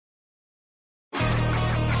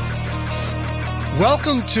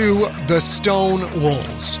Welcome to The Stone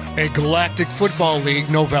Wolves, a Galactic Football League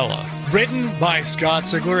novella. Written by Scott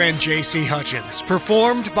Sigler and J.C. Hutchins.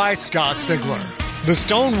 Performed by Scott Sigler. The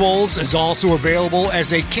Stone Wolves is also available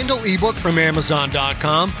as a Kindle ebook from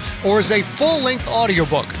Amazon.com or as a full-length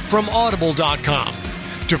audiobook from Audible.com.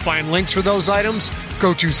 To find links for those items,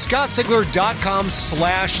 go to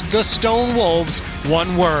scottsigler.com/The Stone Wolves,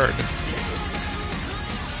 one word.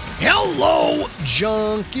 Hello,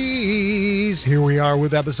 junkies! Here we are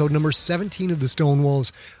with episode number 17 of The Stone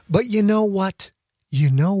Wolves. But you know what?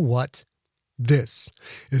 This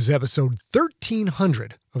is episode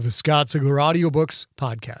 1300 of the Scott Sigler Audiobooks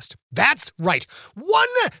podcast. That's right,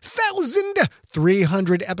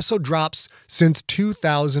 1,300 episode drops since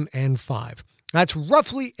 2005. That's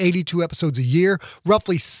roughly 82 episodes a year,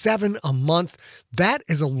 roughly 7 a month. That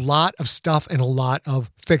is a lot of stuff and a lot of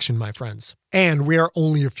fiction, my friends. And we are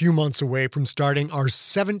only a few months away from starting our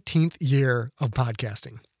 17th year of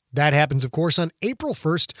podcasting. That happens, of course, on April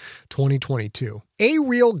 1st, 2022. A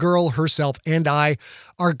Real Girl herself and I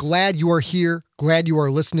are glad you are here, glad you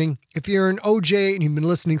are listening. If you're an OJ and you've been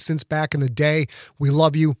listening since back in the day, we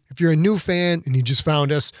love you. If you're a new fan and you just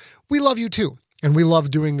found us, we love you too. And we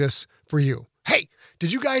love doing this for you. Hey,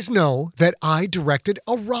 did you guys know that I directed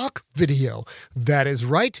a rock video? That is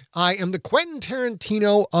right. I am the Quentin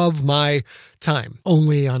Tarantino of my time,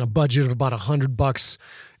 only on a budget of about $100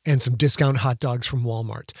 and some discount hot dogs from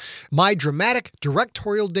Walmart. My dramatic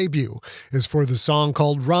directorial debut is for the song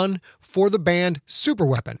called Run for the band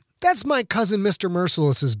Superweapon. That's my cousin Mr.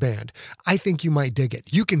 Merciless's band. I think you might dig it.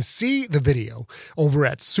 You can see the video over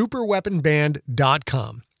at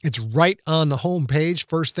superweaponband.com. It's right on the homepage,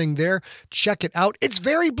 first thing there. Check it out. It's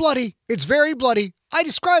very bloody. I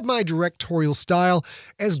describe my directorial style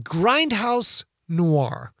as grindhouse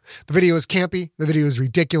noir. The video is campy. The video is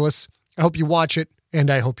ridiculous. I hope you watch it, and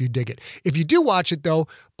I hope you dig it. If you do watch it, though,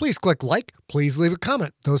 please click like. Please leave a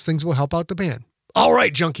comment. Those things will help out the band. All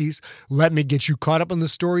right, junkies, let me get you caught up on the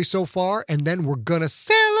story so far, and then we're gonna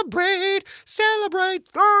celebrate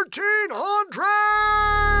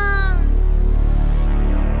 1,300!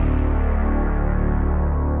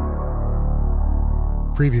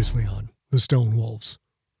 Previously on The Stone Wolves.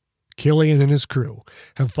 Killian and his crew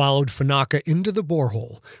have followed Fanaka into the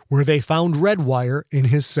borehole where they found Redwire in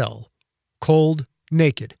his cell, cold,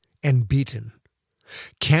 naked, and beaten.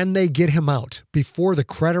 Can they get him out before the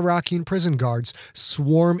Creterakian prison guards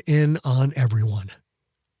swarm in on everyone?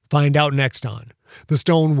 Find out next on The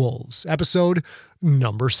Stone Wolves, episode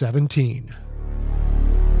number 17.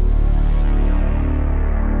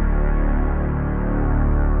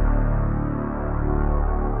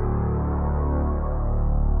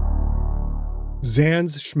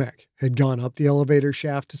 Zan's Schmeck had gone up the elevator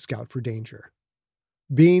shaft to scout for danger.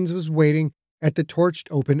 Beans was waiting at the torched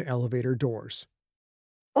open elevator doors.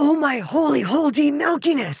 "Oh my holy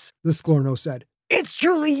milkiness," the Sklorno said. "It's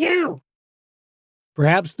truly you!"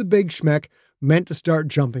 Perhaps the big Schmeck meant to start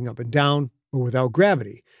jumping up and down, but without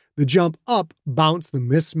gravity. The jump up bounced the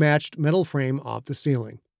mismatched metal frame off the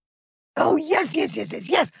ceiling. "Oh, yes.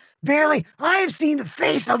 Verily, I have seen the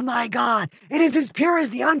face of my god. It is as pure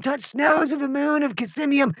as the untouched snows of the moon of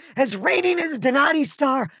Cassimium, as radiant as Donati's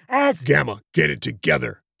star, as—" "Gamma, get it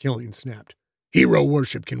together," Killian snapped. "Hero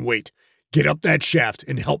worship can wait. Get up that shaft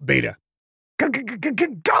and help Beta."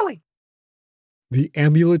 Going! The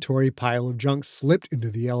ambulatory pile of junk slipped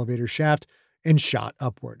into the elevator shaft and shot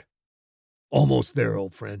upward. "Almost there,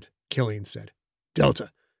 old friend," Killian said.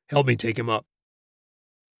 "Delta, help me take him up."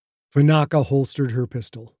 Fanaka holstered her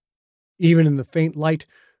pistol. Even in the faint light,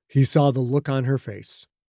 he saw the look on her face.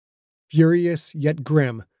 Furious yet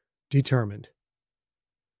grim, determined.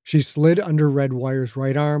 She slid under Redwire's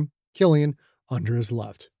right arm, Killian under his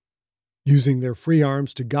left. Using their free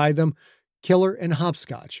arms to guide them, Killer and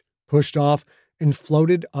Hopscotch pushed off and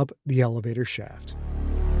floated up the elevator shaft.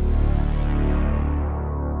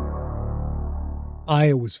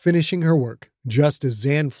 Aya was finishing her work just as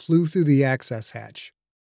Zan flew through the access hatch.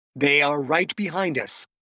 "They are right behind us,"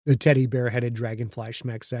 the teddy bear-headed dragonfly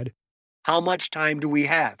Schmeck said. "How much time do we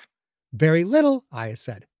have?" "Very little," Aya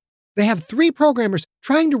said. "They have 3 programmers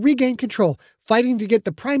trying to regain control, fighting to get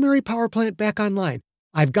the primary power plant back online.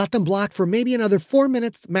 I've got them blocked for maybe another 4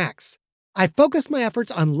 minutes max. I focused my efforts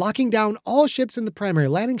on locking down all ships in the primary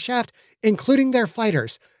landing shaft, including their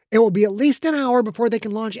fighters. It will be at least an hour before they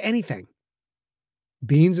can launch anything."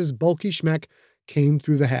 Beans' bulky Schmeck came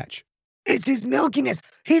through the hatch. "It's his milkiness.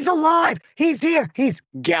 He's alive. He's here. He's—"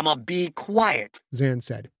 "Gamma, be quiet," Zan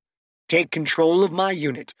said. "Take control of my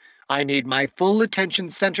unit. I need my full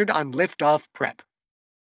attention centered on liftoff prep."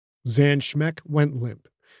 Zan Schmeck went limp.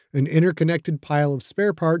 An interconnected pile of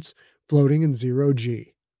spare parts floating in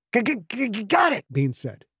 0G. Got it. Beans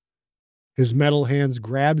said. His metal hands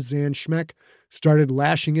grabbed Zan Schmeck, started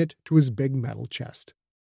lashing it to his big metal chest.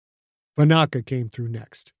 Vanaka came through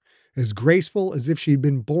next, as graceful as if she'd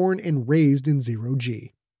been born and raised in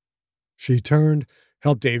 0G. She turned,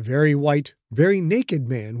 helped a very white, very naked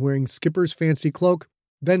man wearing Skipper's fancy cloak,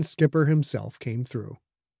 then Skipper himself came through.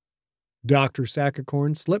 Dr.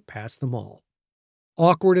 Saccacorn slipped past them all.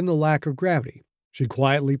 Awkward in the lack of gravity, she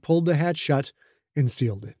quietly pulled the hatch shut and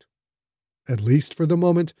sealed it. At least for the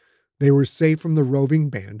moment, they were safe from the roving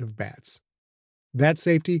band of bats. That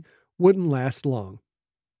safety wouldn't last long.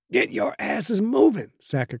 Get your asses moving,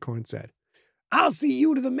 Saccacorn said. I'll see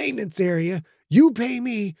you to the maintenance area. You pay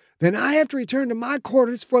me, then I have to return to my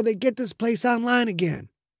quarters before they get this place online again.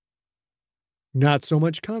 Not so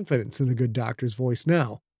much confidence in the good doctor's voice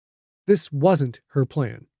now. This wasn't her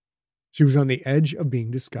plan. She was on the edge of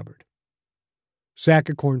being discovered.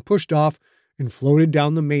 Saccacorn pushed off and floated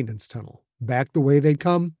down the maintenance tunnel, back the way they'd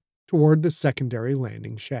come, toward the secondary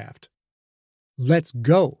landing shaft. Let's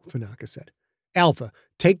go, Vanaka said. Alpha,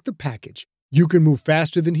 take the package. You can move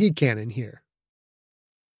faster than he can in here.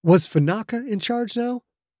 Was Vanaka in charge now?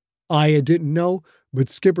 Aya didn't know, but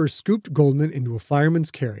Skipper scooped Goldman into a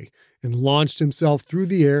fireman's carry and launched himself through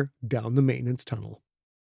the air down the maintenance tunnel.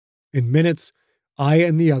 In minutes, Aya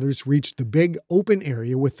and the others reached the big open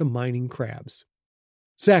area with the mining crabs.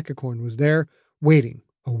 Saccacorn was there, waiting,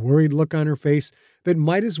 a worried look on her face that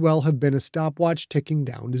might as well have been a stopwatch ticking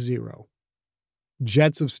down to 0.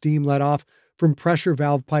 Jets of steam let off from pressure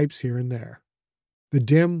valve pipes here and there. The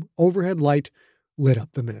dim, overhead light lit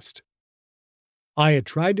up the mist. Aya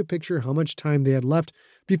tried to picture how much time they had left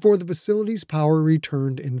before the facility's power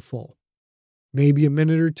returned in full. Maybe a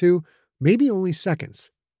minute or two, maybe only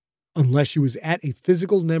seconds. Unless she was at a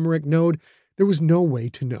physical Nemeric node, there was no way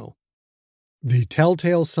to know. The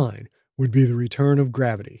telltale sign would be the return of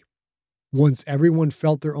gravity. Once everyone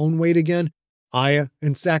felt their own weight again, Aya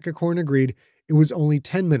and Saccacorn agreed it was only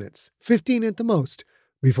 10 minutes, 15 at the most,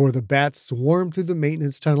 before the bats swarmed through the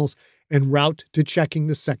maintenance tunnels en route to checking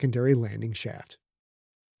the secondary landing shaft.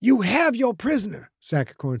 You have your prisoner,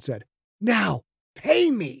 Saccacorn said. Now,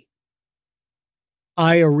 pay me.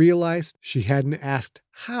 Aya realized she hadn't asked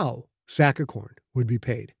how Saccacorn would be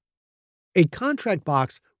paid. A contract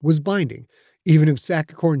box was binding, even if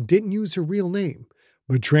Saccacorn didn't use her real name,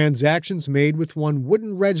 but transactions made with one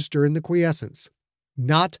wouldn't register in the quiescence.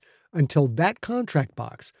 Not until that contract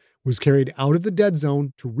box was carried out of the dead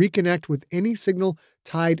zone to reconnect with any signal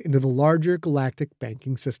tied into the larger galactic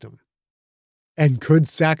banking system. And could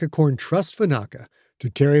Saccacorn trust Vanaka to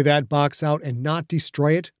carry that box out and not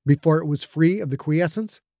destroy it before it was free of the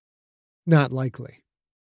quiescence? Not likely.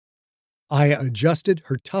 Aya adjusted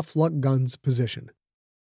her tough luck gun's position.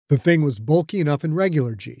 The thing was bulky enough in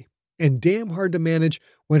regular G, and damn hard to manage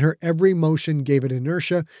when her every motion gave it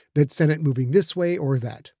inertia that sent it moving this way or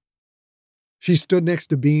that. She stood next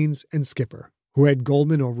to Beans and Skipper, who had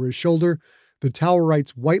Goldman over his shoulder, the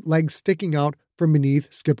Towerite's white legs sticking out from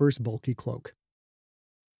beneath Skipper's bulky cloak.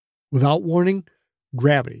 Without warning,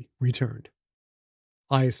 gravity returned.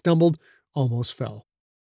 Aya stumbled, almost fell.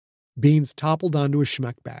 Beans toppled onto a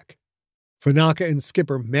Schmeck back. Vanaka and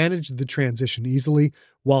Skipper managed the transition easily,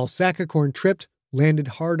 while Saccacorn tripped, landed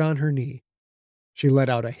hard on her knee. She let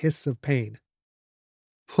out a hiss of pain.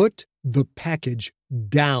 Put the package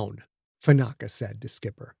down, Vanaka said to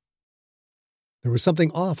Skipper. There was something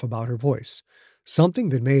off about her voice, something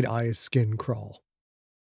that made Aya's skin crawl.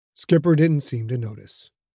 Skipper didn't seem to notice.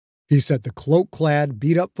 He set the cloak-clad,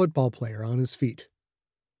 beat-up football player on his feet.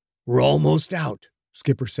 We're almost out,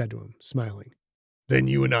 Skipper said to him, smiling. Then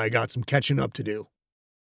you and I got some catching up to do.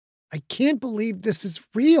 I can't believe this is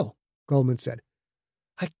real, Goldman said.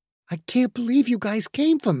 I can't believe you guys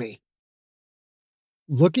came for me.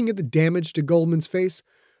 Looking at the damage to Goldman's face,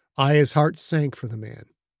 Aya's heart sank for the man.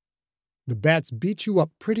 The bats beat you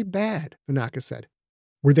up pretty bad, Vanaka said.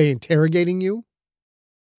 Were they interrogating you?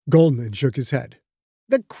 Goldman shook his head.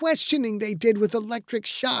 The questioning they did with electric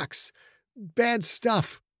shocks. Bad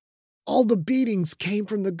stuff. All the beatings came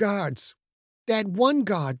from the guards. That one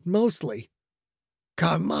guard, mostly.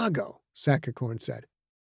 Carmago, Saccacorn said.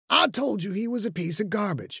 I told you he was a piece of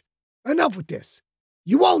garbage. Enough with this.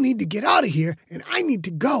 You all need to get out of here, and I need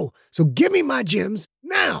to go, so give me my gems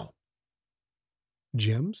now.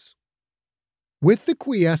 Gems? With the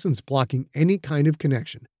quiescence blocking any kind of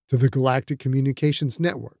connection to the Galactic Communications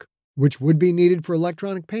Network, which would be needed for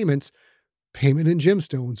electronic payments, payment in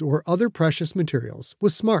gemstones or other precious materials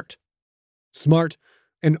was smart. Smart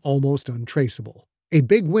and almost untraceable. A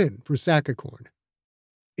big win for Saccacorn.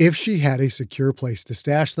 If she had a secure place to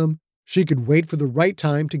stash them, She could wait for the right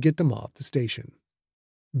time to get them off the station.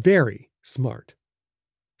 Very smart.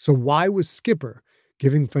 So why was Skipper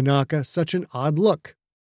giving Fanaka such an odd look?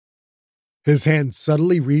 His hand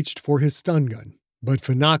subtly reached for his stun gun, but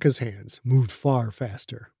Fanaka's hands moved far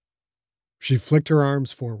faster. She flicked her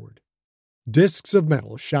arms forward. Discs of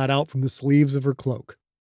metal shot out from the sleeves of her cloak.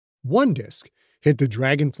 One disc hit the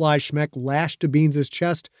dragonfly Schmeck lashed to Beans'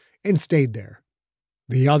 chest and stayed there.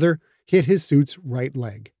 The other hit his suit's right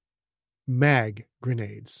leg. Mag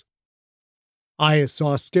grenades. Aya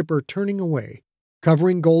saw Skipper turning away,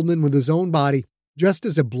 covering Goldman with his own body, just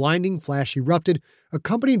as a blinding flash erupted,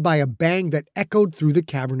 accompanied by a bang that echoed through the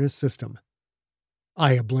cavernous system.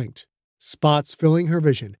 Aya blinked, spots filling her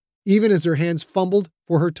vision, even as her hands fumbled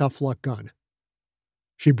for her tough luck gun.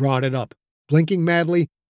 She brought it up, blinking madly,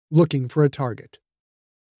 looking for a target.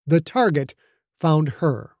 The target found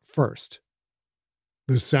her first.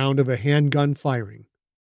 The sound of a handgun firing.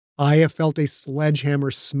 Aya felt a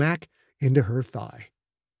sledgehammer smack into her thigh.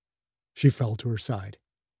 She fell to her side.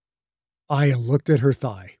 Aya looked at her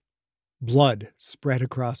thigh. Blood spread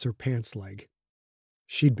across her pants leg.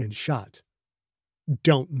 She'd been shot.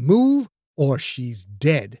 "Don't move or she's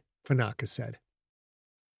dead," Fanaka said.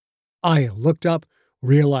 Aya looked up,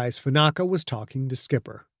 realized Fanaka was talking to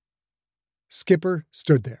Skipper. Skipper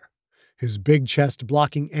stood there, his big chest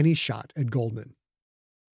blocking any shot at Goldman.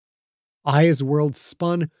 Aya's world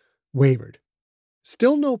spun, wavered.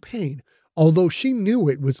 Still no pain, although she knew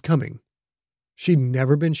it was coming. She'd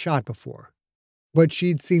never been shot before, but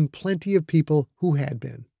she'd seen plenty of people who had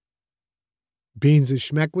been. Beans'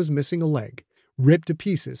 Schmeck was missing a leg, ripped to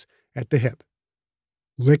pieces at the hip.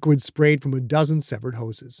 Liquid sprayed from a dozen severed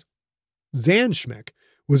hoses. Zan's Schmeck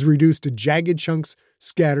was reduced to jagged chunks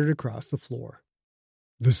scattered across the floor.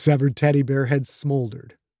 The severed teddy bear head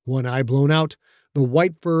smoldered, one eye blown out, the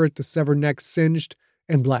white fur at the severed neck singed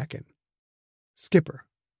and blackened. Skipper,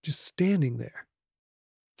 just standing there.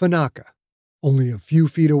 Fanaka, only a few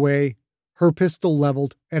feet away, her pistol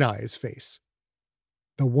leveled at Aya's face.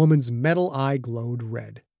 The woman's metal eye glowed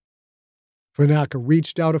red. Fanaka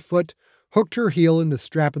reached out a foot, hooked her heel in the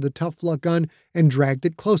strap of the tough luck gun, and dragged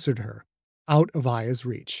it closer to her, out of Aya's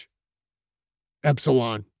reach.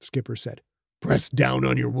 "Epsilon," Skipper said. "Press down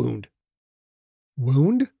on your wound."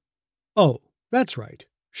 Wound? Oh, that's right.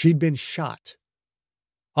 She'd been shot.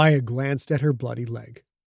 Aya glanced at her bloody leg.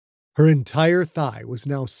 Her entire thigh was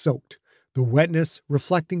now soaked, the wetness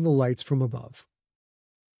reflecting the lights from above.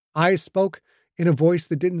 Aya spoke in a voice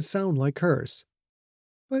that didn't sound like hers.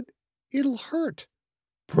 "But it'll hurt."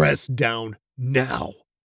 "Press down now."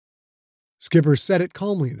 Skipper said it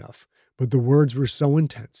calmly enough, but the words were so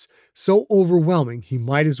intense, so overwhelming he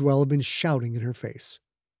might as well have been shouting in her face.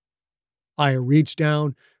 Aya reached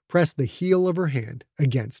down, pressed the heel of her hand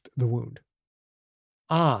against the wound.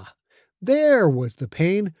 Ah, there was the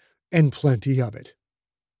pain, and plenty of it.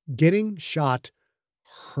 Getting shot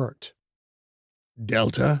hurt.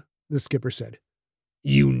 "Delta," the skipper said,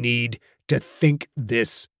 "you need to think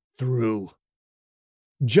this through."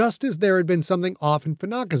 Just as there had been something off in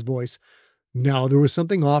Fanaka's voice, now there was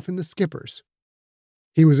something off in the skipper's.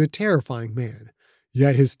 He was a terrifying man,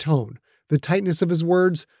 yet his tone, the tightness of his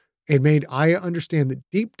words, it made Aya understand that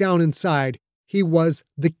deep down inside, he was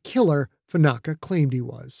the killer Fanaka claimed he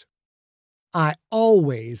was. "I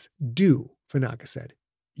always do," Fanaka said.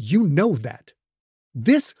 "You know that.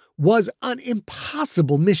 This was an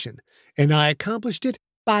impossible mission, and I accomplished it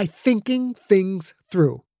by thinking things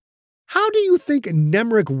through. How do you think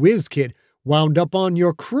Nemric WizKid wound up on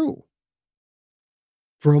your crew?"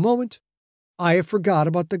 For a moment, Aya forgot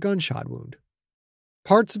about the gunshot wound.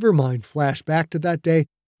 Parts of her mind flashed back to that day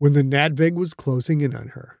when the Nadvig was closing in on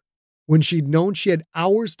her, when she'd known she had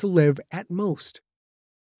hours to live at most.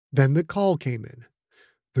 Then the call came in,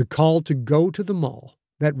 the call to go to the mall,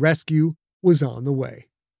 that rescue was on the way.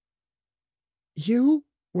 "You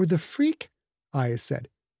were the freak?" Aya said.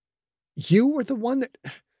 "You were the one that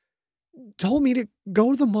told me to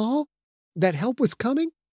go to the mall? That help was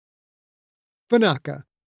coming?" Fanaka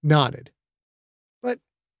nodded. "But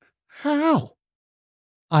how?"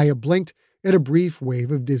 Aya blinked at a brief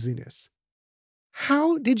wave of dizziness.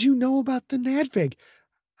 "How did you know about the Nadvig?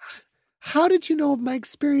 How did you know of my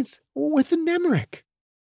experience with the Nemric?"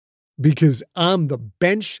 "Because I'm the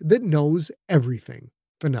bench that knows everything,"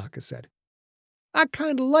 Fanaka said. "I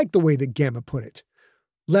kind of like the way that Gamma put it.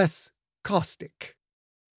 Less caustic."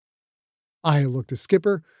 Aya looked at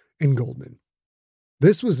Skipper and Goldman.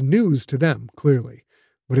 This was news to them, clearly,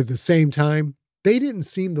 but at the same time, they didn't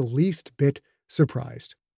seem the least bit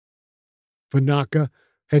surprised. Fanaka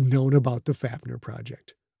had known about the Fafnir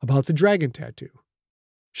project, about the dragon tattoo.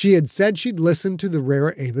 She had said she'd listened to the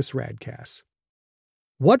Rara Avis Radcast.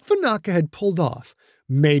 What Funaka had pulled off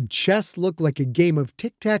made chess look like a game of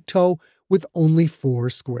tic-tac-toe with only 4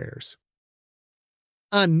 squares.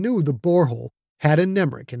 I knew the borehole had a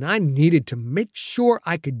Nemric, and I needed to make sure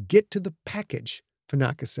I could get to the package,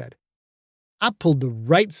 Funaka said. I pulled the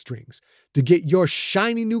right strings to get your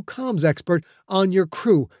shiny new comms expert on your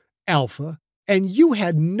crew, Alpha, and you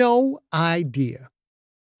had no idea.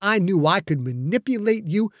 I knew I could manipulate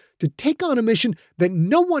you to take on a mission that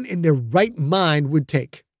no one in their right mind would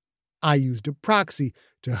take. I used a proxy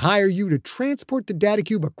to hire you to transport the data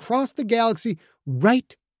cube across the galaxy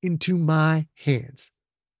right into my hands.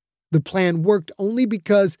 The plan worked only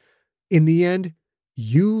because, in the end,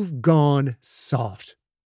 you've gone soft.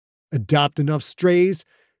 Adopt enough strays,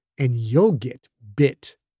 and you'll get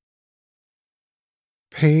bit.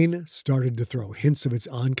 Pain started to throw hints of its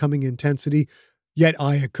oncoming intensity, yet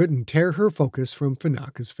Aya couldn't tear her focus from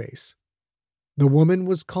Funaka's face. The woman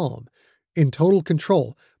was calm, in total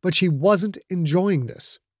control, but she wasn't enjoying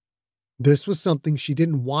this. This was something she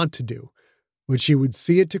didn't want to do, but she would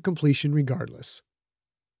see it to completion regardless.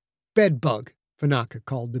 Bedbug, Funaka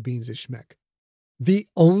called the Beans of Schmeck. The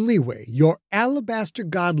only way your alabaster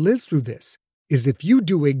god lives through this is if you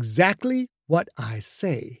do exactly what I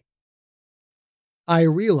say. I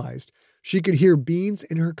realized she could hear Beans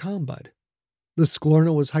in her comm bud. The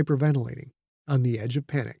Sklorna was hyperventilating, on the edge of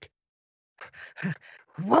panic.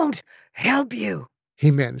 Won't help you,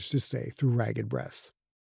 he managed to say through ragged breaths.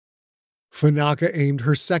 Funaka aimed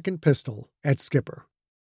her second pistol at Skipper.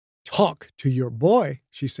 Talk to your boy,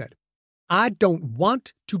 she said. I don't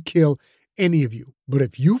want to kill any of you, but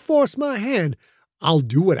if you force my hand, I'll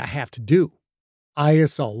do what I have to do. Aya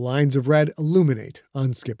saw lines of red illuminate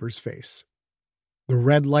on Skipper's face. The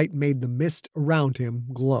red light made the mist around him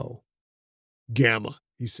glow. Gamma,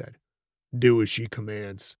 he said. Do as she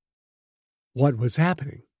commands. What was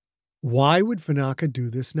happening? Why would Funaka do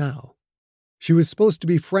this now? She was supposed to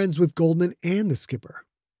be friends with Goldman and the Skipper.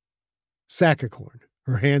 Sakakorn,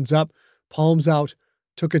 her hands up, palms out,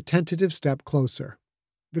 took a tentative step closer.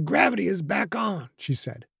 The gravity is back on, she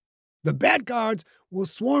said. The bad guards will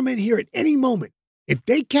swarm in here at any moment. If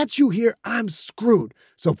they catch you here, I'm screwed.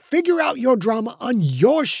 So figure out your drama on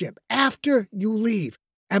your ship after you leave.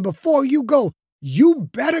 And before you go, you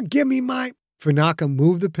better give me my... Funaka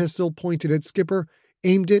moved the pistol pointed at Skipper,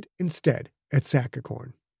 aimed it instead at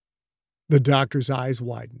Sakakorn. The doctor's eyes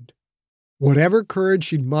widened. Whatever courage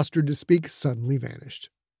she'd mustered to speak suddenly vanished.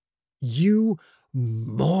 You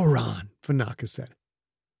moron, Funaka said.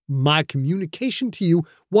 My communication to you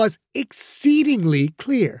was exceedingly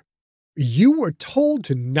clear. You were told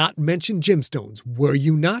to not mention gemstones, were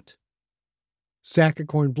you not?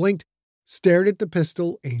 Sakakorn blinked, stared at the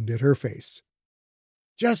pistol aimed at her face.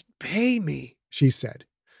 Just pay me, she said,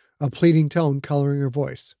 a pleading tone coloring her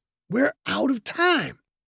voice. We're out of time.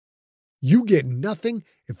 You get nothing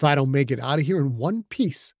if I don't make it out of here in one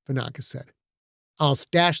piece, Funaka said. I'll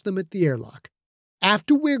stash them at the airlock.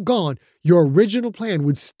 After we're gone, your original plan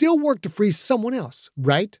would still work to free someone else,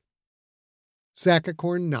 right?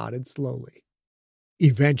 Sakakorn nodded slowly.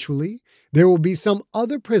 Eventually, there will be some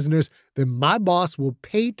other prisoners that my boss will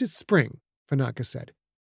pay to spring, Funaka said.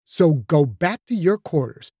 So go back to your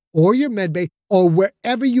quarters, or your medbay, or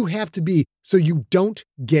wherever you have to be so you don't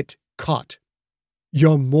get caught.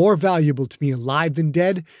 You're more valuable to me alive than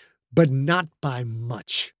dead, but not by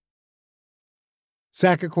much.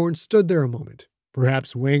 Sakakorn stood there a moment,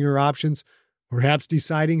 perhaps weighing her options, perhaps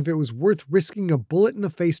deciding if it was worth risking a bullet in the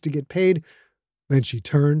face to get paid. Then she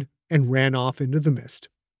turned and ran off into the mist,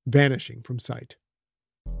 vanishing from sight.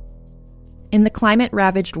 In the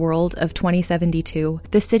climate-ravaged world of 2072,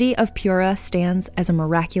 the city of Pura stands as a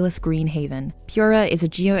miraculous green haven. Pura is a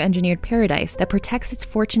geoengineered paradise that protects its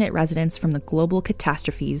fortunate residents from the global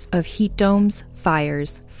catastrophes of heat domes,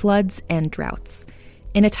 fires, floods, and droughts.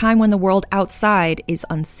 In a time when the world outside is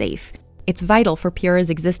unsafe, it's vital for Pura's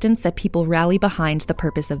existence that people rally behind the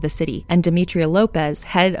purpose of the city, and Demetria Lopez,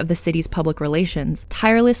 head of the city's public relations,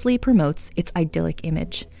 tirelessly promotes its idyllic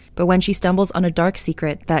image. But when she stumbles on a dark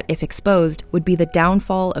secret that, if exposed, would be the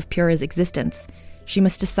downfall of Pura's existence, she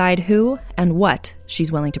must decide who and what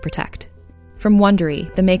she's willing to protect. From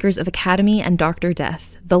Wondery, the makers of Academy and Dr.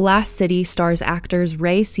 Death, The Last City stars actors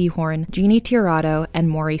Ray Seahorn, Jeannie Tirado, and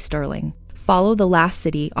Maury Sterling. Follow The Last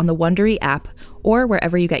City on the Wondery app or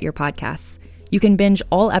wherever you get your podcasts. You can binge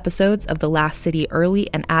all episodes of The Last City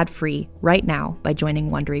early and ad-free right now by joining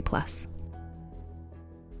Wondery Plus.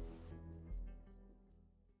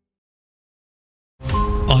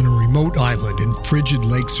 Honorary remote island in frigid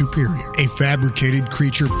Lake Superior, a fabricated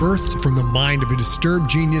creature birthed from the mind of a disturbed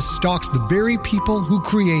genius stalks the very people who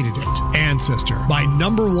created it. Ancestor, by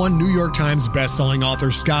 #1 New York Times bestselling author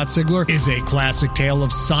Scott Sigler, is a classic tale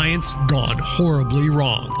of science gone horribly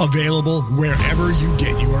wrong. Available wherever you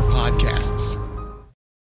get your podcasts.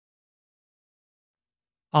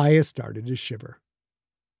 Aya started to shiver.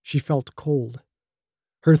 She felt cold.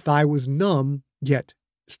 Her thigh was numb, yet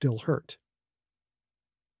still hurt.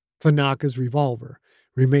 Fanaka's revolver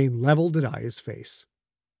remained leveled at Aya's face.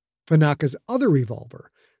 Fanaka's other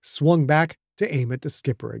revolver swung back to aim at the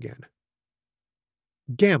skipper again.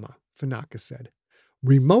 "Gamma," Fanaka said.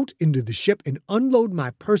 "Remote into the ship and unload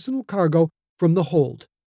my personal cargo from the hold.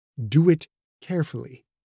 Do it carefully.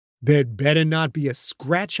 There'd better not be a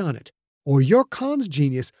scratch on it, or your comms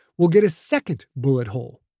genius will get a second bullet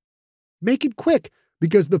hole. Make it quick,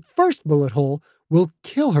 because the first bullet hole will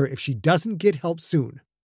kill her if she doesn't get help soon.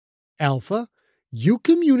 Alpha, you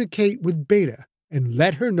communicate with Beta and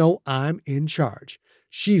let her know I'm in charge.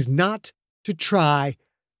 She's not to try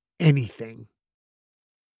anything."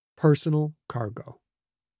 Personal cargo.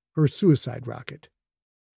 Her suicide rocket.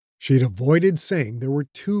 She'd avoided saying there were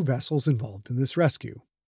 2 vessels involved in this rescue.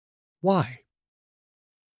 Why?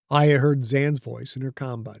 Aya heard Zan's voice in her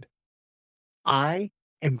combud. I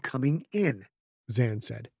am coming in, Zan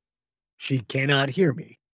said. She cannot hear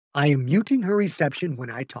me. I am muting her reception when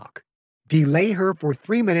I talk. Delay her for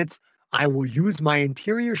 3 minutes. I will use my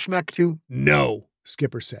interior schmeck to... No,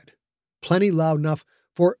 Skipper said. Plenty loud enough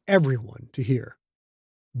for everyone to hear.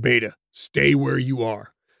 Beta, stay where you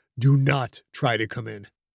are. Do not try to come in.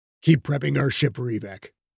 Keep prepping our ship for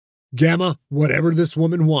evac. Gamma, whatever this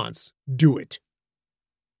woman wants, do it.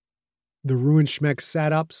 The ruined Schmeck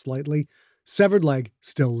sat up slightly, severed leg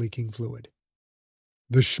still leaking fluid.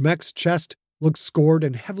 The Schmeck's chest looked scored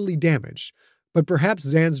and heavily damaged, but perhaps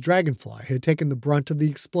Zan's dragonfly had taken the brunt of the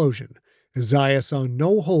explosion, as Aya saw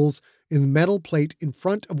no holes in the metal plate in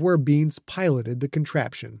front of where Beans piloted the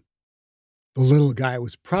contraption. The little guy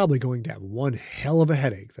was probably going to have one hell of a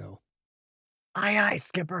headache, though. Aye,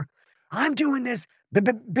 Skipper. I'm doing this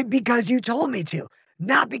because you told me to,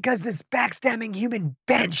 not because this backstabbing human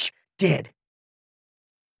bench did.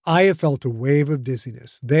 Aya felt a wave of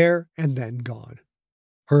dizziness, there and then gone.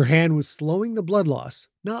 Her hand was slowing the blood loss,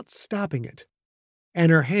 not stopping it. And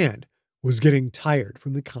her hand was getting tired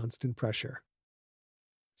from the constant pressure.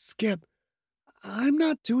 Skip, I'm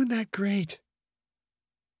not doing that great.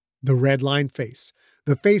 The red-lined face,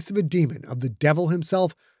 the face of a demon, of the devil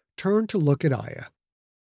himself, turned to look at Aya.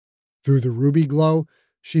 Through the ruby glow,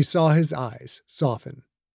 she saw his eyes soften.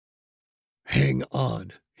 Hang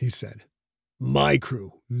on, he said. My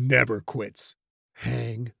crew never quits.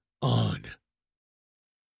 Hang on.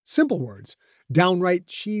 Simple words, downright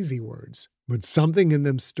cheesy words, but something in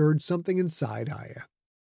them stirred something inside Aya.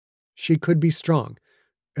 She could be strong,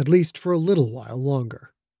 at least for a little while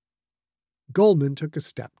longer. Goldman took a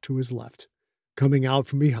step to his left, coming out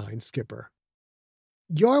from behind Skipper.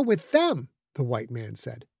 You're with them, the white man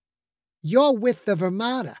said. You're with the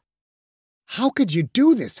Vermada. How could you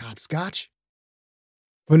do this, Hopscotch?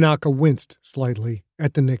 Fanaka winced slightly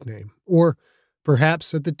at the nickname, or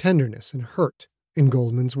perhaps at the tenderness and hurt in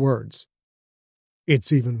Goldman's words.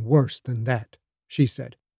 It's even worse than that, she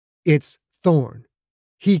said. It's Thorn.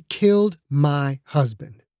 He killed my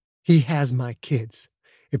husband. He has my kids.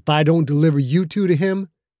 If I don't deliver you two to him,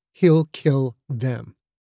 he'll kill them.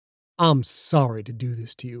 I'm sorry to do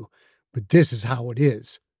this to you, but this is how it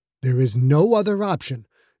is. There is no other option,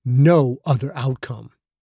 no other outcome.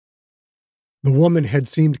 The woman had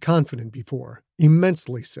seemed confident before,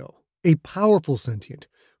 immensely so, a powerful sentient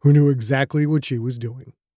who knew exactly what she was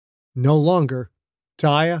doing. No longer, to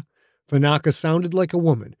Aya, Fanaka sounded like a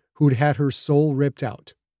woman who'd had her soul ripped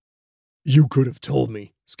out. You could have told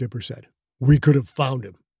me, Skipper said. We could have found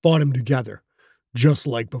him, fought him together, just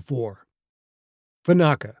like before.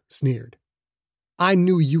 Fanaka sneered. I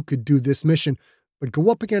knew you could do this mission, but go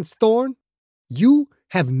up against Thorn? You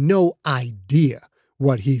have no idea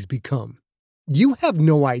what he's become. You have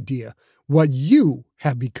no idea what you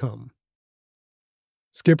have become.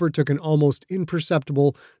 Skipper took an almost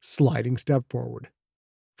imperceptible sliding step forward.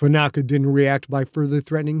 Fanaka didn't react by further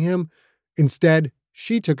threatening him. Instead,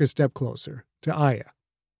 she took a step closer to Aya.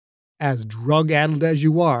 As drug-addled as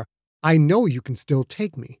you are, I know you can still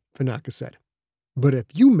take me, Fanaka said. But if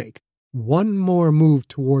you make one more move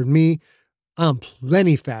toward me, I'm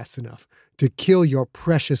plenty fast enough to kill your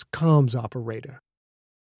precious comms operator.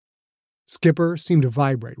 Skipper seemed to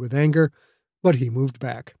vibrate with anger, but he moved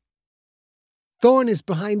back. Thorn is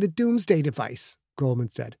behind the Doomsday device, Goldman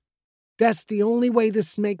said. That's the only way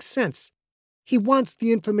this makes sense. He wants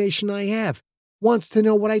the information I have, wants to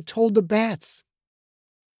know what I told the bats.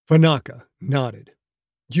 Fanaka nodded.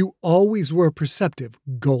 You always were perceptive,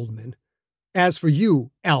 Goldman. As for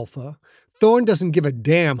you, Alpha, Thorn doesn't give a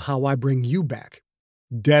damn how I bring you back.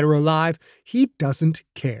 Dead or alive, he doesn't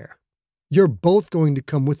care. You're both going to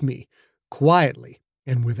come with me, quietly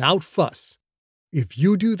and without fuss. If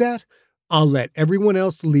you do that, I'll let everyone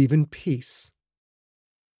else leave in peace.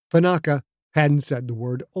 Fanaka hadn't said the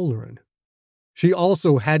word Oleron. She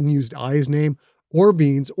also hadn't used Aya's name, or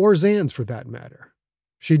Bean's, or Zan's for that matter.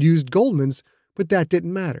 She'd used Goldman's, but that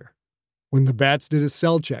didn't matter. When the bats did a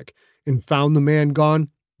cell check and found the man gone,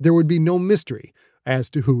 there would be no mystery as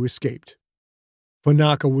to who escaped.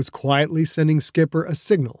 Fanaka was quietly sending Skipper a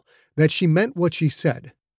signal that she meant what she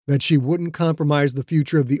said, that she wouldn't compromise the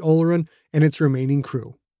future of the Oleron and its remaining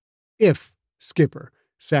crew. If Skipper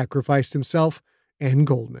sacrificed himself and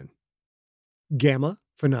Goldman. Gamma,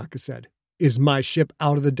 Fanaka said, is my ship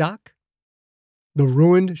out of the dock? The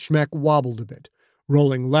ruined Schmeck wobbled a bit,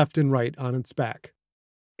 rolling left and right on its back.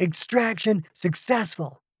 Extraction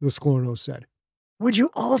successful, the Sklorno said. Would you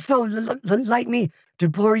also like me to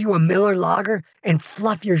pour you a Miller Lager and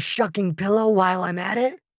fluff your shucking pillow while I'm at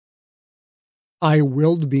it? I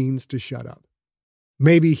willed Beans to shut up.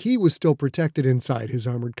 Maybe he was still protected inside his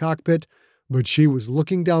armored cockpit, but she was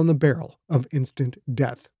looking down the barrel of instant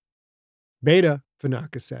death. Beta,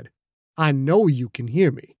 Fanaka said, I know you can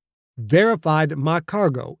hear me. Verify that my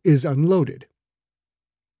cargo is unloaded.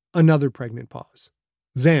 Another pregnant pause.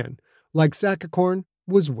 Zan, like Sakakorn,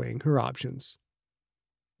 was weighing her options.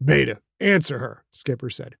 Beta, answer her, Skipper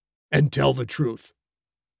said, and tell the truth.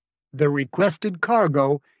 The requested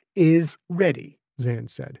cargo is ready, Zan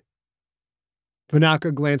said.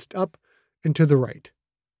 Fanaka glanced up and to the right.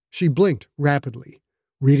 She blinked rapidly,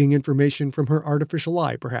 reading information from her artificial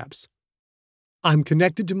eye, perhaps. I'm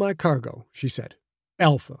connected to my cargo, she said.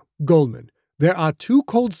 Alpha, Goldman, there are 2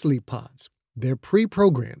 cold sleep pods. They're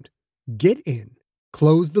pre-programmed. Get in,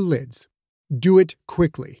 close the lids. Do it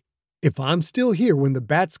quickly. If I'm still here when the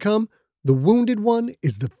bats come, the wounded one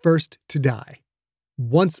is the first to die.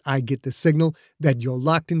 Once I get the signal that you're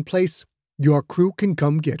locked in place, your crew can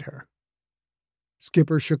come get her.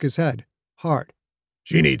 Skipper shook his head, hard.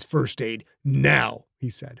 She needs first aid now, he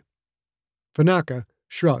said. Fanaka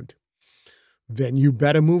shrugged. Then you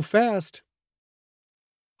better move fast.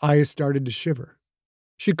 Aya started to shiver.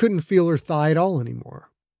 She couldn't feel her thigh at all anymore.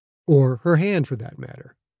 Or her hand, for that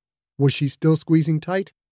matter. Was she still squeezing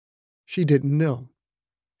tight? She didn't know.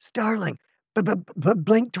 Starling, but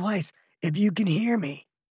blink twice if you can hear me.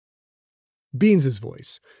 Beans's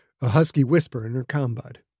voice, a husky whisper in her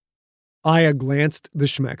combud. Aya glanced the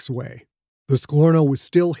Schmeck's way. The Sklorno was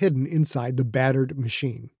still hidden inside the battered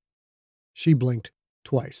machine. She blinked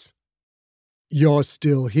twice. You're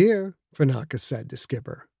still here, Fanaka said to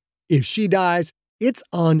Skipper. If she dies, it's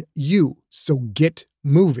on you, so get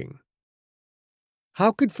moving.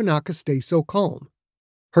 How could Fanaka stay so calm?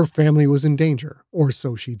 Her family was in danger, or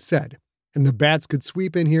so she'd said, and the bats could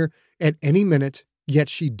sweep in here at any minute, yet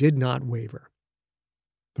she did not waver.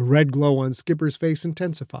 The red glow on Skipper's face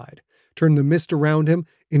intensified, turned the mist around him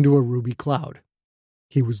into a ruby cloud.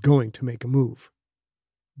 He was going to make a move.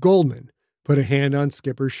 Goldman put a hand on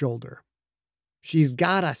Skipper's shoulder. She's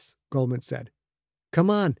got us, Goldman said. Come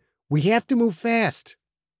on, we have to move fast.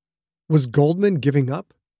 Was Goldman giving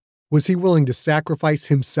up? Was he willing to sacrifice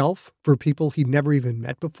himself for people he'd never even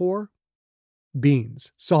met before?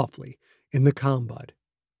 Beans, softly, in the combud.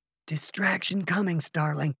 Distraction coming,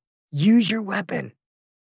 Starling. Use your weapon.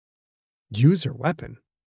 Use her weapon?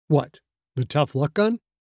 What, the tough luck gun?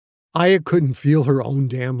 Aya couldn't feel her own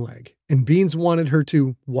damn leg, and Beans wanted her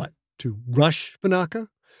to, what, to rush Fanaka,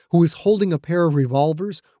 who was holding a pair of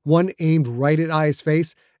revolvers, one aimed right at Aya's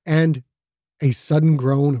face, and a sudden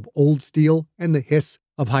groan of old steel and the hiss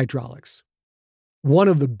of hydraulics. One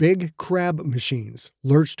of the big crab machines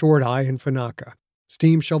lurched toward Aya and Fanaka,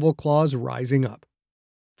 steam shovel claws rising up.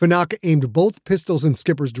 Fanaka aimed both pistols in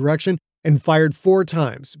Skipper's direction and fired 4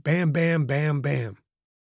 times. Bam, bam, bam, bam.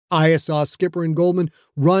 Aya saw Skipper and Goldman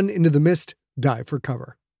run into the mist, dive for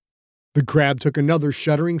cover. The crab took another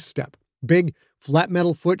shuddering step, big, flat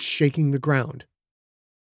metal foot shaking the ground.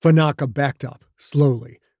 Fanaka backed up,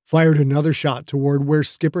 slowly, fired another shot toward where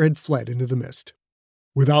Skipper had fled into the mist.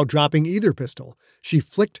 Without dropping either pistol, she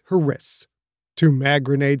flicked her wrists. 2 mag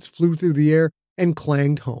grenades flew through the air and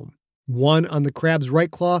clanged home, one on the crab's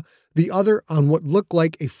right claw, the other on what looked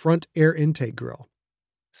like a front air intake grill.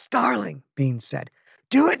 Starling, Beans said.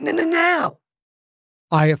 Do it now.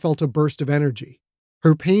 Aya felt a burst of energy.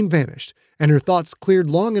 Her pain vanished, and her thoughts cleared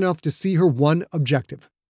long enough to see her one objective,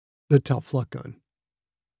 the tough luck gun.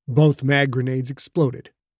 Both mag grenades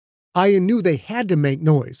exploded. Aya knew they had to make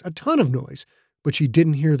noise, a ton of noise, but she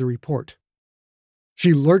didn't hear the report.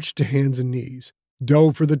 She lurched to hands and knees,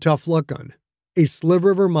 dove for the tough luck gun. A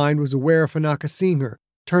sliver of her mind was aware of Fanaka seeing her,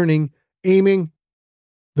 turning, aiming.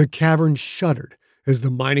 The cavern shuddered as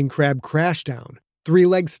the mining crab crashed down, 3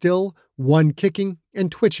 legs still, one kicking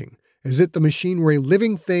and twitching, as if the machine were a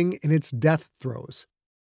living thing in its death throes.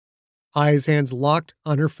 Aya's hands locked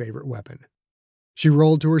on her favorite weapon. She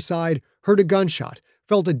rolled to her side, heard a gunshot,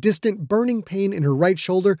 felt a distant burning pain in her right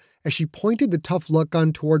shoulder as she pointed the tough luck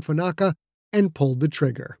gun toward Fanaka and pulled the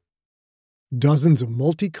trigger. Dozens of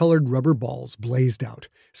multicolored rubber balls blazed out,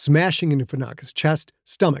 smashing into Fanaka's chest,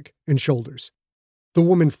 stomach, and shoulders. The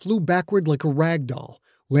woman flew backward like a rag doll,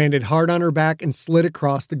 landed hard on her back, and slid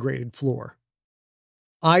across the grated floor.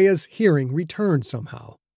 Aya's hearing returned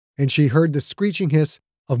somehow, and she heard the screeching hiss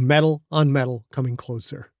of metal on metal coming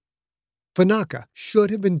closer. Fanaka should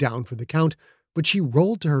have been down for the count, but she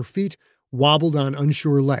rolled to her feet, wobbled on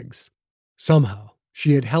unsure legs. Somehow,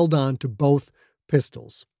 she had held on to both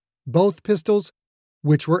pistols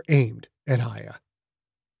which were aimed at Aya.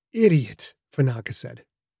 "Idiot," Fanaka said.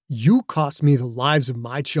 "You cost me the lives of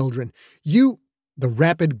my children. You—" The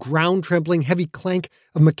rapid, ground-trampling, heavy clank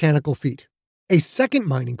of mechanical feet. A second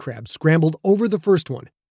mining crab scrambled over the first one.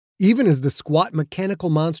 Even as the squat mechanical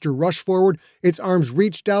monster rushed forward, its arms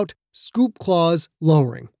reached out, scoop claws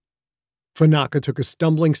lowering. Fanaka took a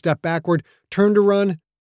stumbling step backward, turned to run,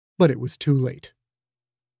 but it was too late.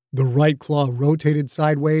 The right claw rotated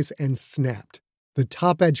sideways and snapped, the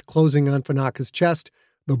top edge closing on Fanaka's chest,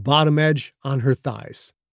 the bottom edge on her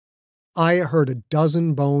thighs. Aya heard a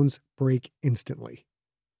dozen bones break instantly.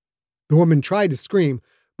 The woman tried to scream,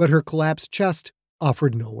 but her collapsed chest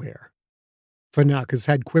offered no air. Fanaka's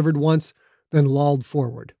head quivered once, then lolled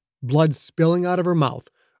forward, blood spilling out of her mouth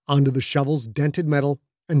onto the shovel's dented metal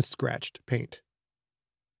and scratched paint.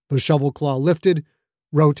 The shovel claw lifted,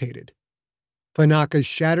 rotated. Fanaka's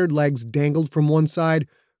shattered legs dangled from one side,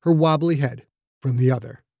 her wobbly head from the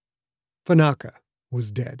other. Fanaka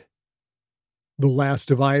was dead. The last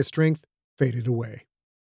of Aya's strength faded away.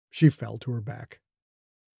 She fell to her back.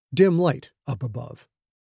 Dim light up above.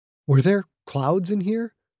 Were there clouds in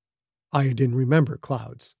here? Aya didn't remember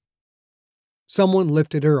clouds. Someone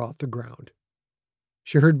lifted her off the ground.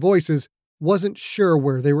 She heard voices, wasn't sure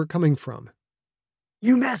where they were coming from.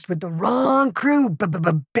 "You messed with the wrong crew,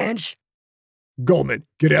 bench." "Goldman,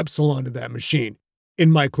 get Epsilon to that machine.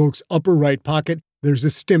 In my cloak's upper right pocket, there's a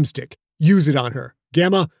stim stick. Use it on her.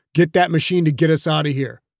 Gamma, get that machine to get us out of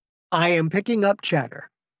here." I am picking up chatter.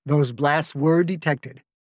 Those blasts were detected.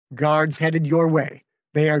 Guards headed your way.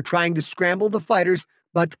 They are trying to scramble the fighters,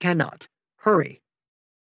 but cannot. Hurry.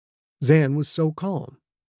 Zan was so calm,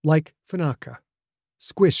 like Fanaka.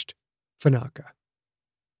 Squished Fanaka.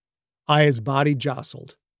 Aya's body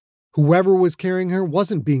jostled. Whoever was carrying her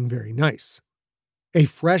wasn't being very nice. A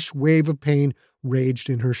fresh wave of pain raged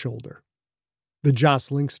in her shoulder. The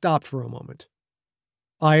jostling stopped for a moment.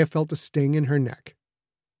 Aya felt a sting in her neck.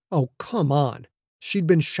 Oh, come on. She'd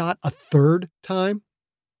been shot a third time?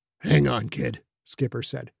 "Hang on, kid," Skipper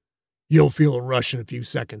said. "You'll feel a rush in a few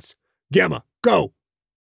seconds. Gamma, go!"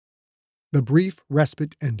 The brief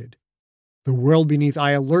respite ended. The world beneath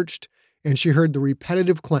Aya lurched, and she heard the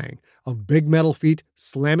repetitive clang of big metal feet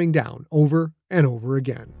slamming down over and over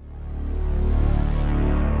again.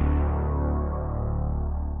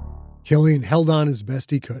 Killian held on as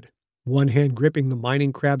best he could, one hand gripping the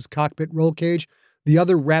mining crab's cockpit roll cage, the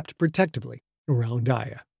other wrapped protectively around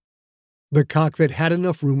Aya. The cockpit had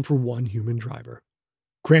enough room for one human driver.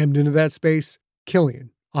 Crammed into that space,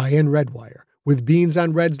 Killian, Aya and Redwire, with Beans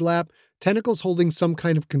on Red's lap, tentacles holding some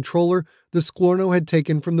kind of controller the Sklorno had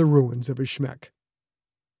taken from the ruins of his Schmeck.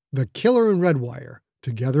 The killer and Redwire,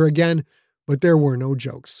 together again, but there were no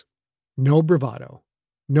jokes. No bravado.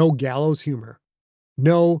 No gallows humor.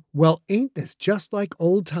 No, well, ain't this just like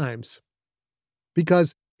old times?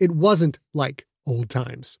 Because it wasn't like old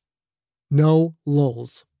times. No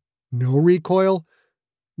lulls. No recoil.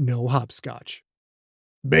 No hopscotch.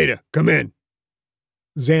 "Beta, come in."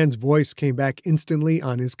 Zan's voice came back instantly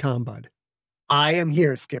on his combud. I am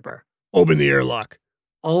here, Skipper. "Open the airlock."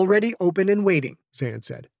 Already open and waiting, Zan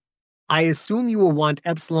said. I assume you will want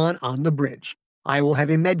Epsilon on the bridge. I will have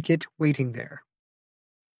a medkit waiting there.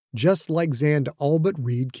 Just like Zan to all but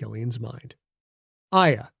read Killian's mind.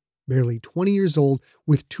 Aya, barely 20 years old,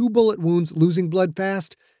 with 2 bullet wounds losing blood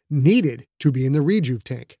fast, needed to be in the rejuve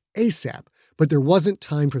tank, ASAP, but there wasn't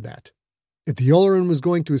time for that. If the Oloran was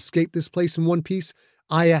going to escape this place in one piece,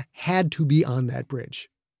 Aya had to be on that bridge.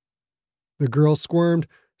 The girl squirmed,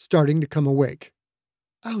 starting to come awake.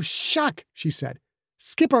 "Oh, shuck," she said.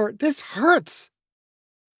 Skipper, this hurts.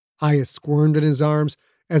 Aya squirmed in his arms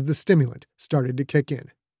as the stimulant started to kick in.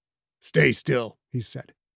 Stay still, he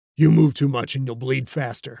said. You move too much and you'll bleed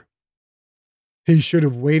faster. He should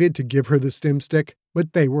have waited to give her the stim stick,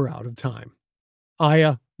 but they were out of time.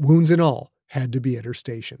 Aya, wounds and all, had to be at her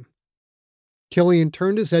station. Killian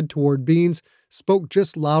turned his head toward Beans, spoke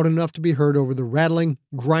just loud enough to be heard over the rattling,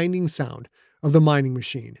 grinding sound of the mining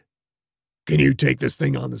machine. Can you take this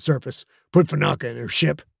thing on the surface? Put Fanaka in her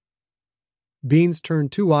ship. Beans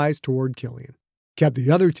turned 2 eyes toward Killian, kept the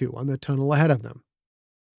other 2 on the tunnel ahead of them.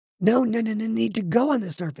 No need to go on the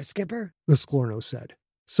surface, Skipper, the Sklorno said,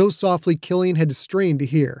 so softly Killian had to strain to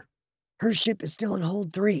hear. Her ship is still in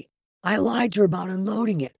hold 3. I lied to her about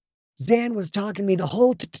unloading it. Zan was talking to me the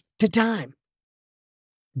whole time.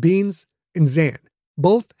 Beans and Zan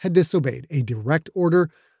both had disobeyed a direct order,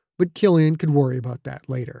 but Killian could worry about that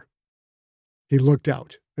later. He looked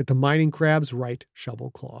out at the mining crab's right shovel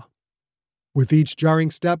claw. With each jarring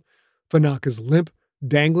step, Fanaka's limp,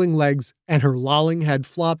 dangling legs and her lolling head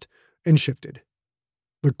flopped and shifted.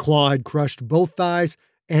 The claw had crushed both thighs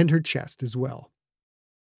and her chest as well.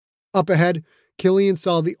 Up ahead, Killian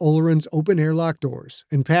saw the Oleron's open airlock doors,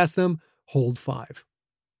 and past them, hold 5.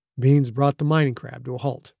 Beans brought the mining crab to a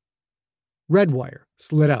halt. Redwire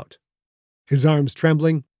slid out. His arms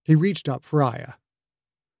trembling, he reached up for Aya.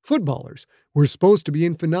 Footballers were supposed to be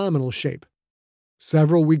in phenomenal shape.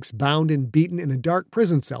 Several weeks bound and beaten in a dark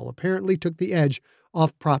prison cell apparently took the edge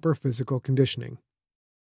off proper physical conditioning.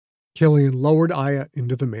 Killian lowered Aya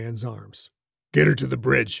into the man's arms. Get her to the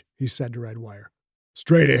bridge, he said to Redwire.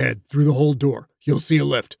 Straight ahead, through the whole door. You'll see a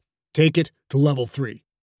lift. Take it to level 3.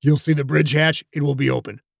 You'll see the bridge hatch. It will be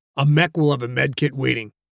open. A mech will have a med kit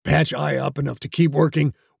waiting. Patch Aya up enough to keep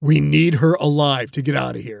working. We need her alive to get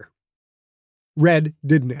out of here. Red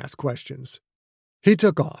didn't ask questions. He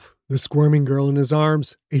took off, the squirming girl in his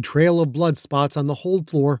arms, a trail of blood spots on the hold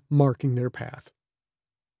floor marking their path.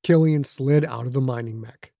 Killian slid out of the mining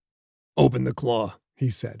mech. Open the claw, he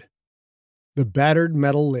said. The battered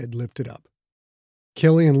metal lid lifted up.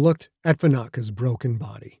 Killian looked at Fanaka's broken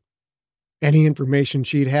body. Any information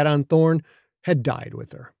she'd had on Thorn had died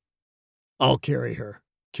with her. I'll carry her,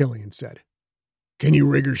 Killian said. Can you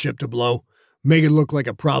rig her ship to blow? Make it look like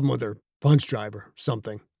a problem with her punch drive or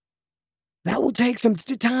something. That will take some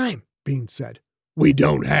time, Beans said. We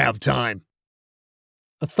don't have time.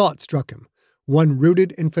 A thought struck him, one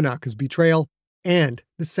rooted in Fanaka's betrayal and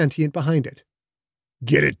the sentient behind it.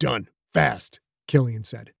 Get it done, fast, Killian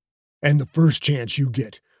said. And the first chance you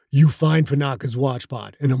get, you find Fanaka's watch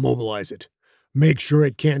pod and immobilize it. Make sure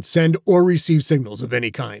it can't send or receive signals of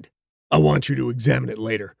any kind. I want you to examine it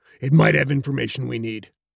later. It might have information we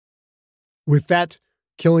need. With that,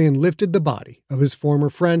 Killian lifted the body of his former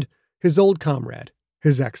friend, his old comrade,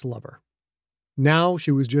 his ex-lover. Now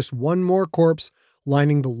she was just one more corpse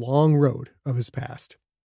lining the long road of his past.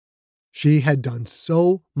 She had done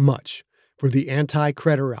so much for the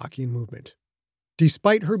anti-Creterakian movement.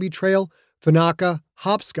 Despite her betrayal, Fanaka,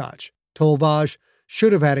 Hopscotch, Tolvaj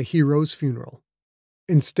should have had a hero's funeral.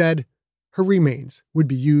 Instead, her remains would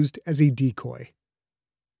be used as a decoy.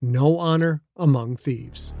 No honor among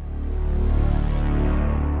thieves.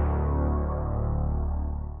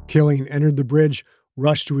 Killian entered the bridge,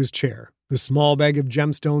 rushed to his chair, the small bag of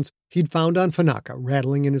gemstones he'd found on Fanaka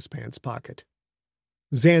rattling in his pants pocket.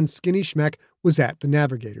 Zan's skinny schmeck was at the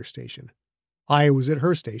navigator station. Aya was at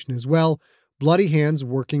her station as well, bloody hands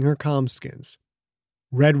working her comm skins.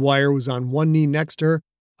 Redwire was on one knee next to her,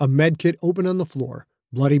 a med kit open on the floor,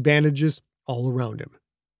 bloody bandages all around him.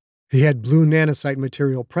 He had blue nanosite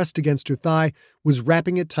material pressed against her thigh, was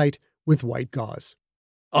wrapping it tight with white gauze.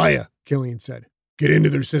 Aya, Killian said, get into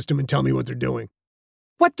their system and tell me what they're doing.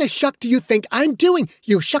 What the shuck do you think I'm doing,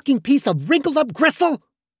 you shucking piece of wrinkled-up gristle?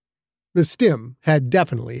 The stim had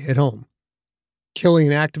definitely hit home.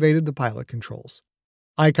 Killian activated the pilot controls.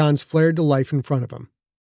 Icons flared to life in front of him.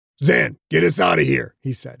 Zan, get us out of here,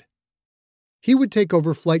 he said. He would take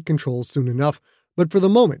over flight controls soon enough, but for the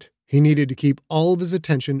moment, he needed to keep all of his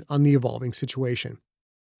attention on the evolving situation.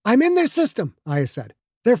 I'm in their system, Aya said.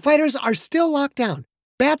 Their fighters are still locked down.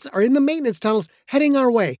 Bats are in the maintenance tunnels heading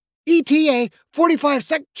our way. ETA, 45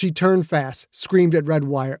 sec. She turned fast, screamed at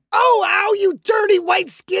Redwire. Oh, ow, you dirty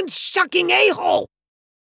white-skinned shucking a-hole!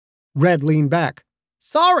 Red leaned back.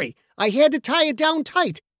 Sorry, I had to tie it down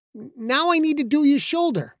tight. Now I need to do your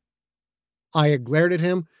shoulder. Aya glared at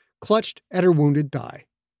him, clutched at her wounded thigh.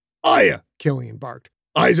 Aya, Killian barked.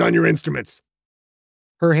 Eyes on your instruments.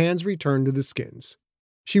 Her hands returned to the skins.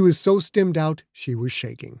 She was so stimmed out, she was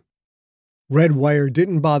shaking. Redwire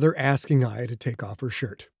didn't bother asking Aya to take off her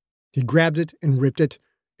shirt. He grabbed it and ripped it,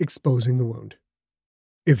 exposing the wound.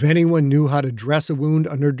 If anyone knew how to dress a wound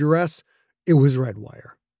under duress, it was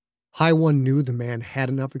Redwire. High One knew the man had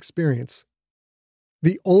enough experience.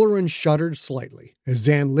 The Oleron shuddered slightly as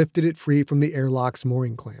Zan lifted it free from the airlock's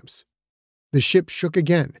mooring clamps. The ship shook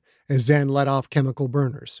again as Zan let off chemical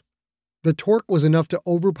burners. The torque was enough to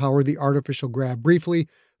overpower the artificial grab briefly,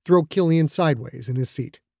 throw Killian sideways in his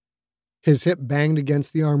seat. His hip banged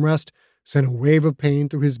against the armrest, sent a wave of pain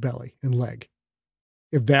through his belly and leg.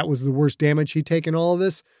 If that was the worst damage he'd taken all of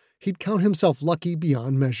this, he'd count himself lucky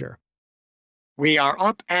beyond measure. "We are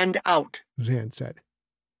up and out," Zan said.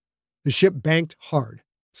 The ship banked hard,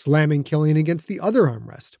 slamming Killian against the other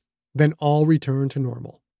armrest. Then all returned to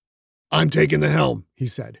normal. "I'm taking the helm," he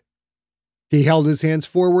said. He held his hands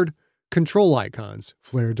forward, control icons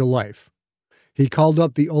flared to life. He called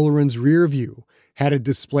up the Oleron's rear view, had it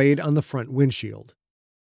displayed on the front windshield.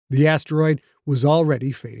 The asteroid was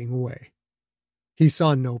already fading away. He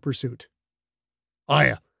saw no pursuit.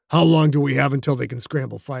 "Aya, how long do we have until they can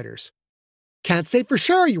scramble fighters?" "Can't say for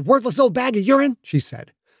sure, you worthless old bag of urine," she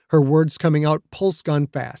said, her words coming out pulse gun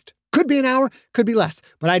fast. "Could be an hour, could be less,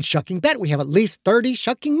 but I'd shucking bet we have at least 30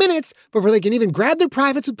 shucking minutes before they can even grab their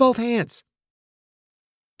privates with both hands."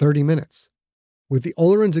 30 minutes. With the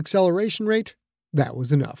Oleron's acceleration rate, that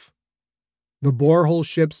was enough. The borehole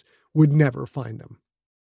ships would never find them.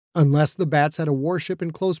 Unless the Bats had a warship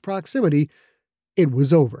in close proximity, it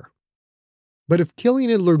was over. But if Killian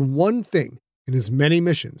had learned one thing in his many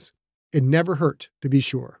missions, it never hurt to be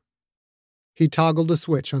sure. He toggled a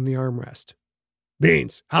switch on the armrest.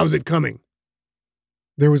 "Beans, how's it coming?"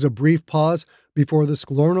 There was a brief pause before the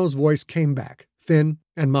Sklorno's voice came back, thin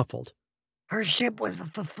and muffled. "Her ship was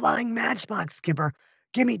a flying matchbox, Skipper.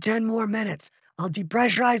 Give me 10 more minutes. I'll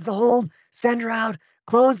depressurize the hold, send her out,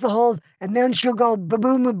 close the hold, and then she'll go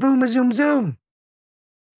ba-boom-a-boom-a-zoom-zoom."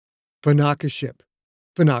 Fanaka's ship,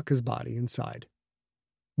 Fanaka's body inside.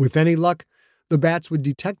 With any luck, the Bats would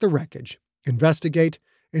detect the wreckage, investigate,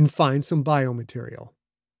 and find some biomaterial.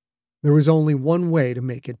 There was only one way to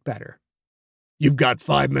make it better. "You've got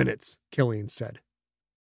 5 minutes, Killian said.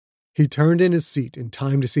 He turned in his seat in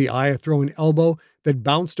time to see Aya throw an elbow that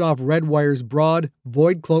bounced off Redwire's broad,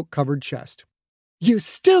 void cloak-covered chest. "You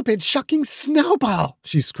stupid shucking snowball!"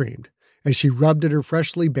 she screamed as she rubbed at her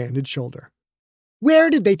freshly bandaged shoulder. "Where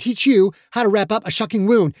did they teach you how to wrap up a shucking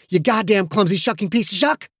wound, you goddamn clumsy shucking piece of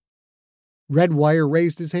shuck?" Redwire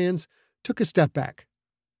raised his hands, took a step back.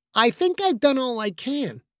 "I think I've done all I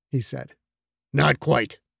can," he said. "Not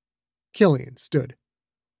quite." Killian stood.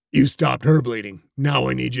 "You stopped her bleeding. Now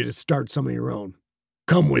I need you to start some of your own.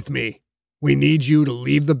 Come with me. We need you to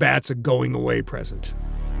leave the Bats a going-away present."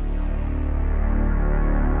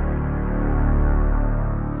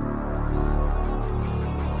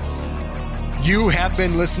 You have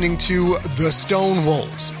been listening to The Stone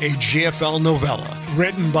Wolves, a GFL novella.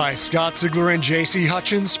 Written by Scott Sigler and J.C.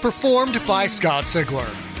 Hutchins, performed by Scott Sigler.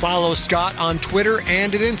 Follow Scott on Twitter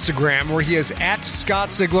and at Instagram, where he is at Scott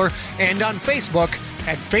Sigler, and on Facebook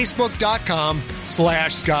at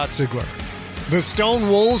facebook.com/Scott Sigler. The Stone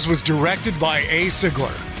Wolves was directed by A.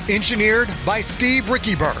 Sigler. Engineered by Steve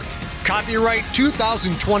Rickyberg. Copyright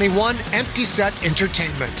 2021 Empty Set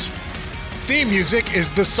Entertainment. Theme music is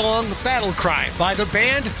the song Battle Cry by the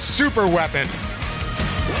band Super Weapon.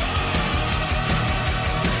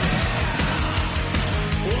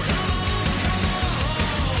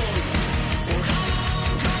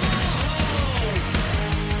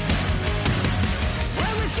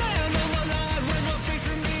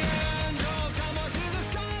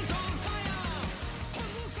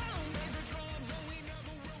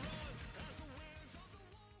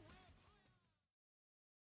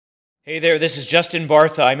 Hey there, this is Justin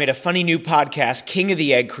Bartha. I made a funny new podcast, King of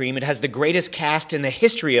the Egg Cream. It has the greatest cast in the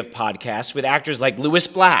history of podcasts with actors like Louis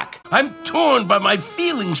Black. I'm torn by my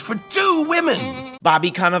feelings for 2 women.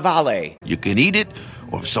 Bobby Cannavale. You can eat it,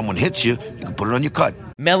 or if someone hits you, you can put it on your cut.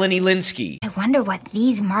 Melanie Linsky. I wonder what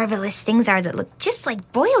these marvelous things are that look just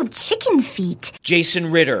like boiled chicken feet.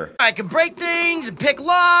 Jason Ritter. I can break things and pick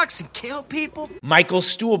locks and kill people. Michael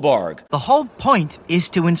Stuhlbarg. The whole point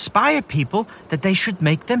is to inspire people that they should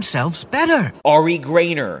make themselves better. Ari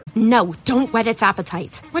Grainer. No, don't whet its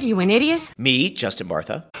appetite. What are you, an idiot? Me, Justin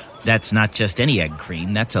Bartha. That's not just any egg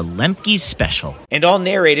cream, that's a Lemke's special. And all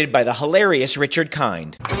narrated by the hilarious Richard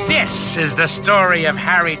Kind. This is the story of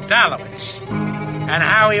Harry Dalowitz and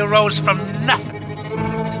how he rose from nothing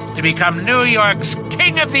to become New York's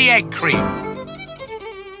King of the Egg Cream.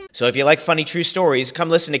 So if you like funny true stories, come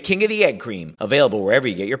listen to King of the Egg Cream, available wherever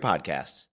you get your podcasts.